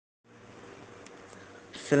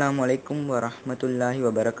Assalamu alaikum wa rahmatullahi wa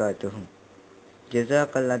barakatuhu.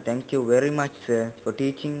 Jazakallah, thank you very much, sir, for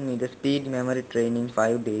teaching me the speed memory training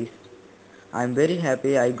 5 days. I'm very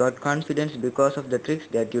happy I got confidence because of the tricks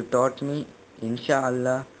that you taught me.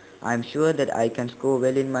 Inshallah, I'm sure that I can score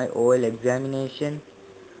well in my OL examination.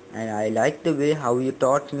 And I like the way how you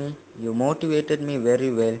taught me. You motivated me very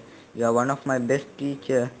well. You are one of my best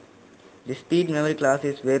teacher. The speed memory class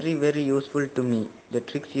is very useful to me. The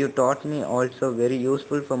tricks you taught me also very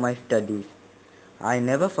useful for my studies. I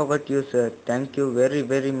never forgot you, sir. Thank you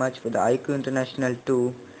very much for the IQ International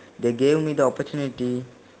too. They gave me the opportunity.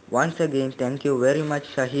 Once again, thank you very much,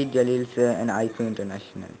 Shahid Jalil, sir, and IQ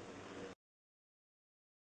International.